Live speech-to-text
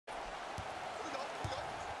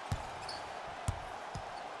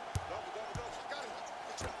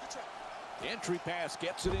Entry pass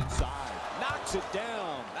gets it inside. Knocks it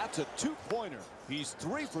down. That's a two-pointer. He's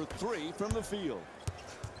 3 for 3 from the field.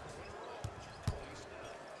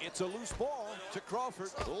 It's a loose ball to Crawford.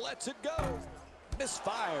 Lets it go.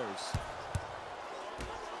 Misfires.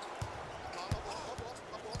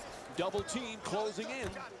 Double team closing in.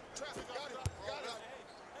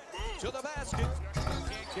 To the basket.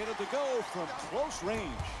 Can't get it to go from close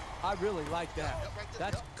range. I really like that.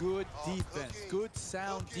 That's good defense. Good,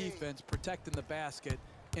 sound defense protecting the basket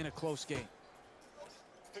in a close game.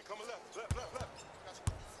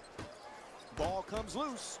 Ball comes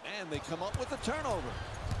loose, and they come up with a turnover.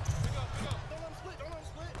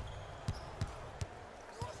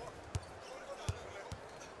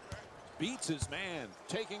 Beats his man,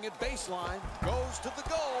 taking it baseline, goes to the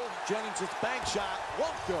goal. Jennings' bank shot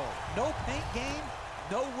won't go. No paint game,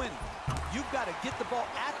 no winning. You've got to get the ball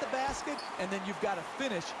at the basket, and then you've got to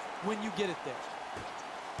finish when you get it there.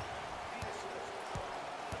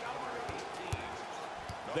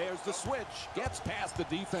 There's the switch. Gets past the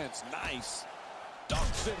defense. Nice.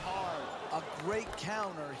 Dunks it hard. A great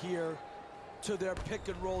counter here to their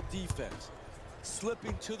pick-and-roll defense.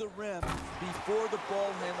 Slipping to the rim before the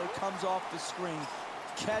ball handler comes off the screen.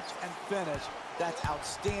 Catch and finish. That's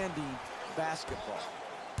outstanding basketball.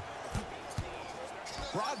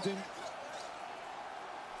 Brogdon.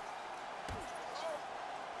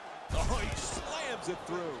 Oh, he slams it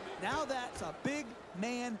through. Now that's a big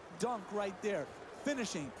man dunk right there.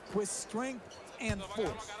 Finishing with strength and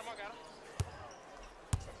force.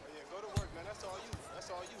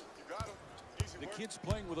 The kid's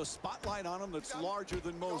playing with a spotlight on him that's larger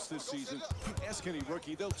than most this season. Ask any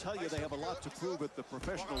rookie, they'll tell you they have a lot to prove at the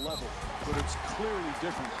professional level, but it's clearly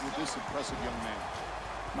different with this impressive young man.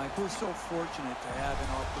 Mike, we're so fortunate to have in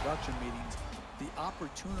our production meetings the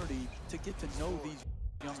opportunity to get to know these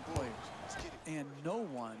young players. And no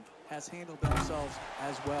one has handled themselves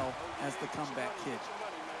as well as the comeback kid.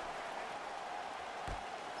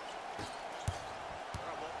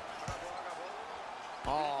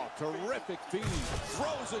 Oh, terrific feed.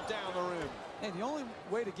 Throws it down the rim. And the only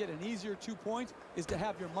way to get an easier 2 points is to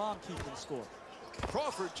have your mom keeping score.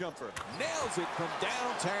 Crawford jumper. Nails it from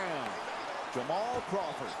downtown. Jamal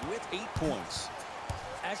Crawford with 8 points.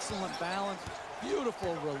 Excellent balance.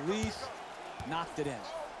 Beautiful release. Knocked it in.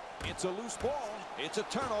 It's a loose ball. It's a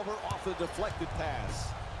turnover off the deflected pass.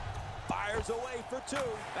 Fires away for 2.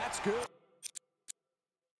 That's good.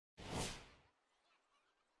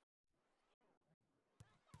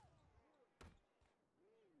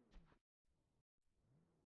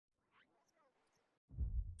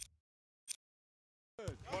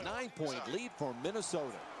 A 9-point lead for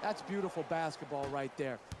Minnesota. That's beautiful basketball right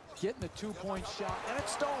there. Getting the 2-point shot. And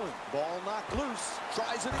it's stolen. Ball knocked loose.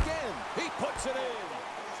 Tries it again. He puts it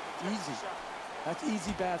in. Easy. That's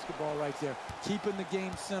easy basketball right there. Keeping the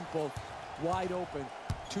game simple, wide open,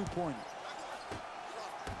 2-pointer.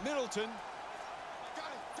 Middleton.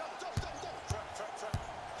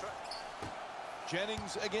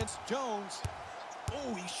 Jennings against Jones.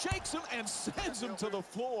 Oh, he shakes him and sends him to the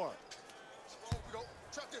floor.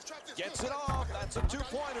 Gets it off. That's a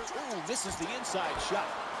 2-pointer. Ooh, misses the inside shot.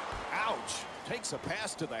 Ouch. Takes a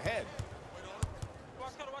pass to the head.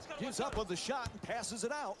 Gives up on the shot and passes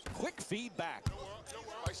it out. Quick feedback. Get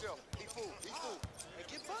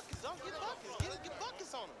buckets on, get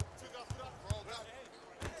buckets on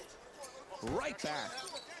him. Right back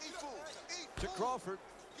to Crawford.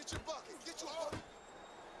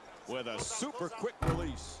 With a super quick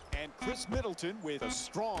release. And Chris Middleton with a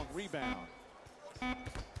strong rebound.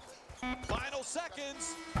 Final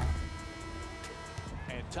seconds.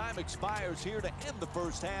 And time expires here to end the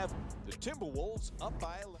first half. The Timberwolves up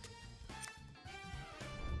by 11.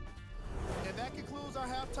 And that concludes our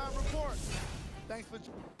halftime report. Thanks for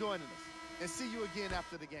joining us. And see you again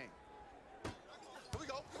after the game. Here we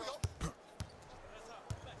go.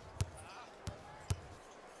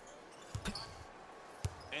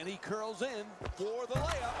 And he curls in for the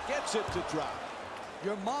layup. Gets it to drop.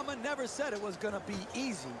 Your mama never said it was going to be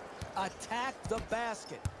easy. Attack the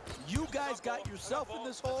basket. You guys got yourself in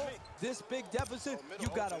this hole, this big deficit. You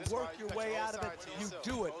got to work your way out of it. You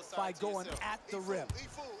do it by going at the rim.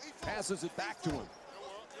 Passes it back to him.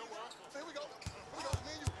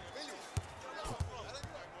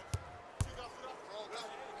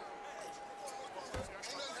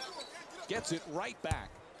 Gets it right back.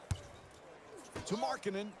 To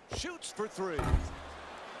Markkanen. Shoots for 3.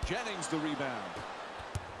 Jennings the rebound.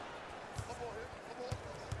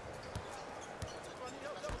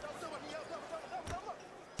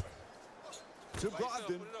 To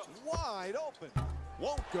Brogdon, wide open.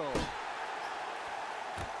 Won't go.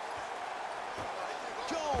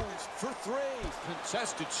 Jones Jennings for three.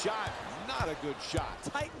 Contested shot. Not a good shot.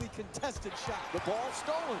 Tightly contested shot. The ball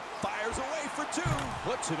stolen. Fires away for two.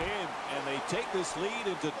 Puts it in. And they take this lead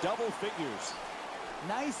into double figures.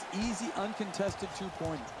 Nice, easy, uncontested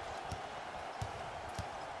two-pointer.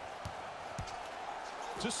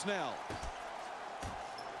 To Snell.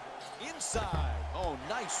 Inside. Oh,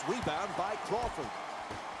 nice rebound by Crawford.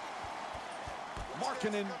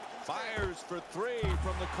 Markkanen fires for three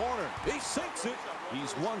from the corner. He sinks it.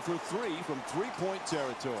 He's 1 for 3 from three-point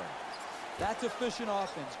territory. That's efficient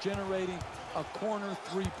offense, generating a corner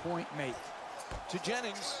three-point make. To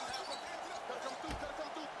Jennings.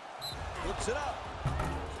 Puts it up.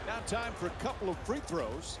 Now time for a couple of free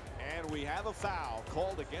throws. And we have a foul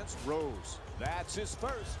called against Rose. That's his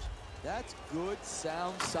first. That's good,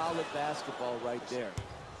 sound, solid basketball right there.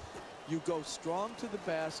 You go strong to the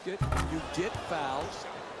basket, you get fouls,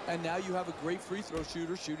 and now you have a great free throw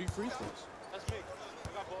shooter shooting free throws. That's me.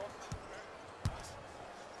 I got ball.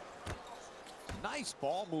 Nice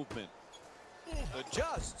ball movement.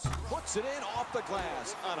 Adjusts. Puts it in off the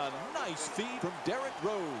glass on a nice feed from Derrick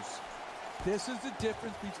Rose. This is the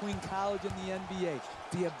difference between college and the NBA.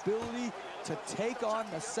 The ability to take on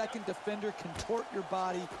the second defender, contort your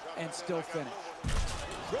body, and still finish.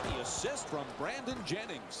 Pretty assist from Brandon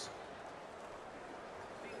Jennings.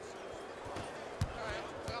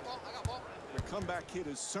 The comeback kid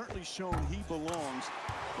has certainly shown he belongs,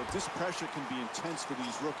 but this pressure can be intense for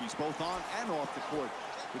these rookies, both on and off the court.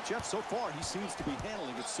 But Jeff, so far, he seems to be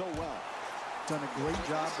handling it so well. Done a great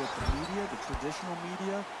job with the media, the traditional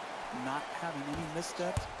media, not having any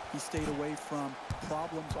missteps. He stayed away from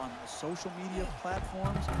problems on the social media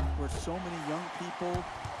platforms where so many young people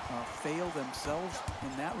fail themselves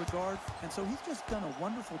in that regard. And so he's just done a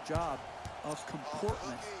wonderful job of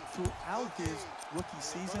comportment throughout his rookie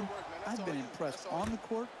season. I've been impressed on the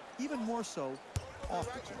court, even more so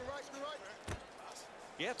off the court.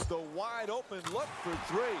 Gets the wide open look for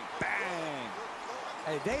three. Bang!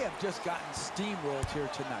 Hey, they have just gotten steamrolled here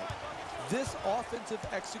tonight. This offensive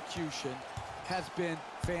execution has been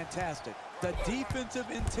fantastic. The defensive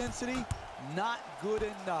intensity, not good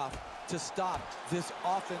enough to stop this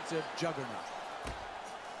offensive juggernaut.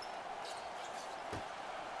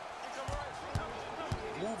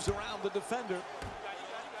 Moves around the defender.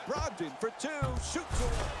 Brogdon for two. Shoots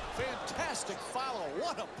away. Fantastic follow.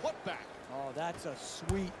 What a putback. Oh, that's a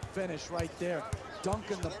sweet finish right there.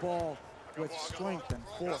 Dunking the ball with strength and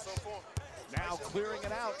force. Now clearing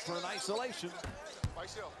it out for an isolation.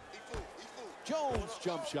 Jones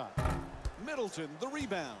jump shot. Middleton the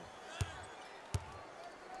rebound.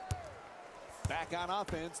 Back on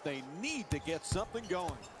offense. They need to get something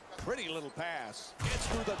going. Pretty little pass. Gets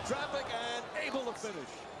through the traffic and able to finish.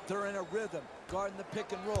 They're in a rhythm, guarding the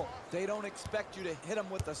pick and roll. They don't expect you to hit them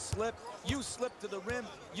with a slip. You slip to the rim,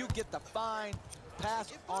 you get the fine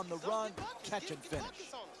pass on the run, catch and finish.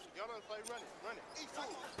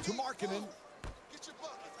 To Markkanen.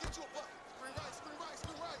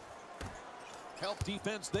 Help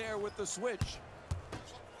defense there with the switch.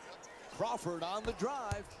 Crawford on the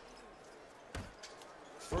drive.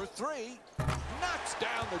 For three. Knocks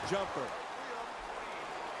down the jumper.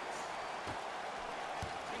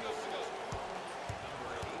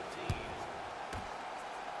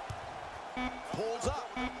 Pulls up.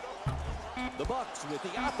 The Bucks with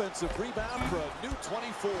the offensive rebound for a new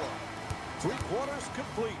 24. 3 quarters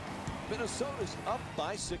complete. Minnesota's up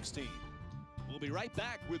by 16. We'll be right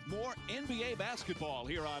back with more NBA basketball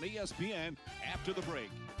here on ESPN after the break.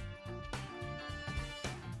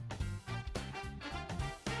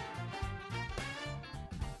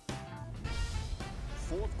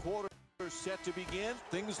 Fourth quarter set to begin.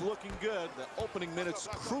 Things looking good. The opening minutes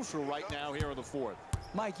crucial right now here in the fourth.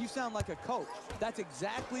 Mike, you sound like a coach. That's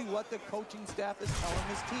exactly what the coaching staff is telling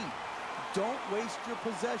his team. Don't waste your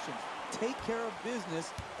possessions. Take care of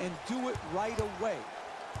business and do it right away.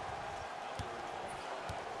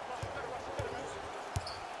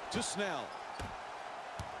 To Snell.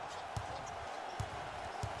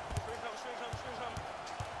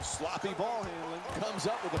 Sloppy ball handling. Comes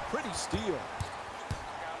up with a pretty steal.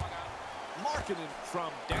 Markkanen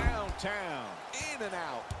from downtown. In and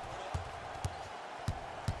out.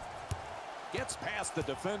 Gets past the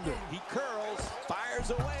defender. He curls. Fires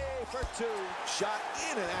away for two. Shot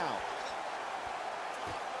in and out.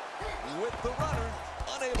 With the runner.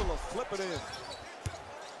 Unable to flip it in.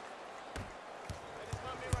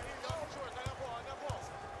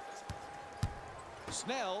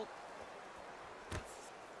 Snell.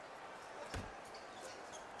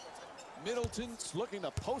 Middleton's looking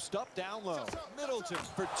to post up down low. Middleton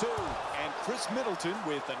for two. And Chris Middleton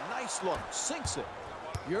with a nice look. Sinks it.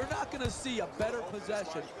 You're not going to see a better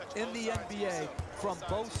possession in the NBA from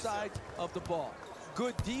both sides of the ball.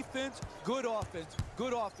 Good defense, good offense.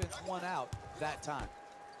 Good offense won out that time.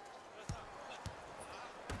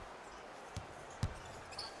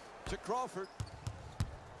 To Crawford.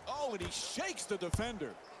 Oh, and he shakes the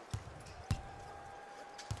defender.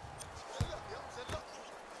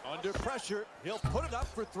 Under pressure, he'll put it up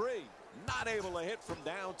for three. Not able to hit from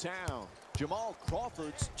downtown. Jamal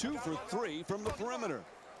Crawford's 2 for 3 from the perimeter.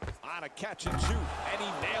 On a catch and shoot, and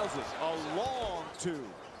he nails it. A long 2.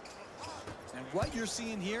 And what you're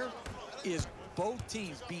seeing here is both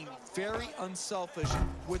teams being very unselfish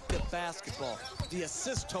with the basketball. The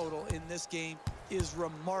assist total in this game is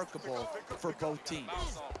remarkable for both teams.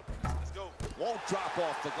 Won't drop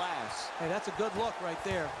off the glass. Hey, that's a good look right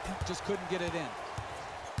there. Just couldn't get it in.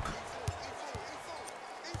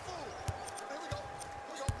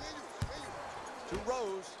 To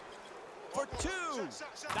Rose for 2.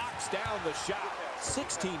 Knocks down the shot.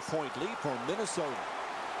 16-point lead for Minnesota.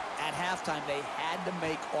 At halftime, they had to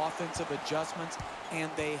make offensive adjustments,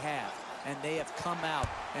 and they have. And they have come out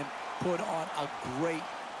and put on a great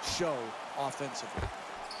show offensively.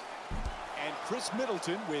 And Chris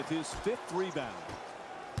Middleton with his 5th rebound.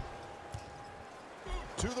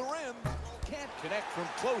 To the rim. Can't connect from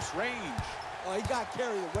close range. Oh, he got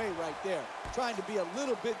carried away right there, trying to be a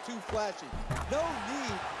little bit too flashy. No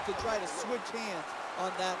need to try to switch hands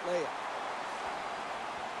on that layup.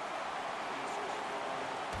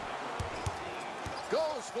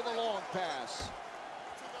 Goes for the long pass.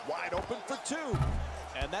 Wide open for 2.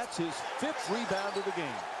 And that's his 5th rebound of the game.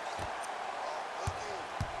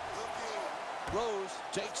 Rose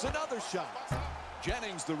takes another shot.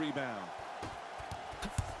 Jennings the rebound.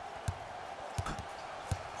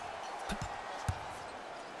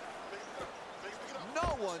 No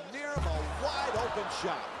one near him. A wide open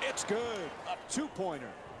shot. It's good. A 2-pointer.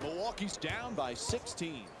 Milwaukee's down by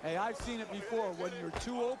 16. Hey, I've seen it before. When you're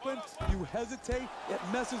too open, you hesitate, it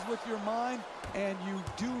messes with your mind, and you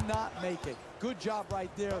do not make it. Good job right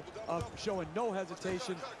there of showing no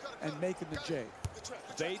hesitation and making the J.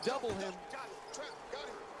 They double him.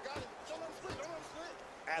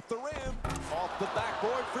 At the rim, off the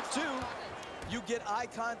backboard for 2. You get eye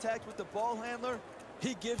contact with the ball handler,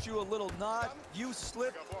 he gives you a little nod, you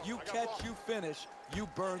slip, you catch, you finish, you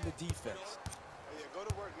burn the defense. Yeah, go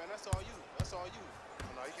to work, man. That's all you. That's all you. Oh,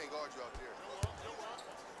 no, he can't guard you out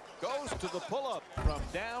there. Goes to the pull-up from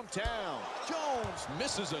downtown. Jones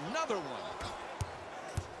misses another one.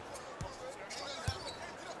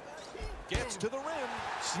 Gets to the rim.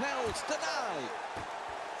 Snell's denied.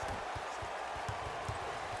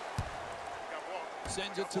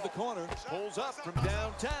 Sends it to the corner. Pulls up from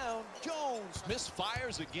downtown. Jones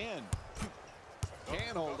misfires again.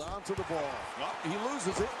 Can't hold on to the ball. Oh, he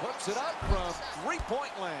loses it. Hooks it up from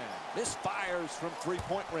three-point land. Misfires from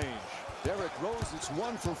three-point range. Derrick Rose is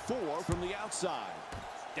 1 for 4 from the outside.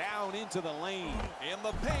 Down into the lane. In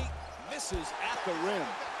the paint. Misses at the rim.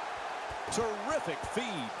 Terrific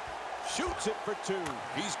feed. Shoots it for 2.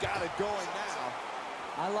 He's got it going now.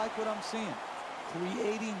 I like what I'm seeing.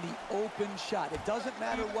 Creating the open shot. It doesn't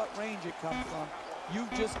matter what range it comes from.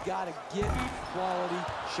 You've just got to get quality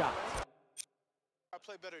shots. I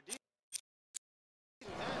play better defense.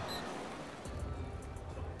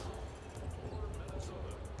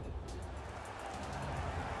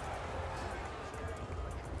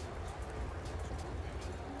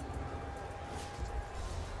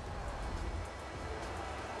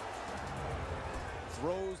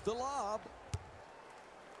 Throws the lob.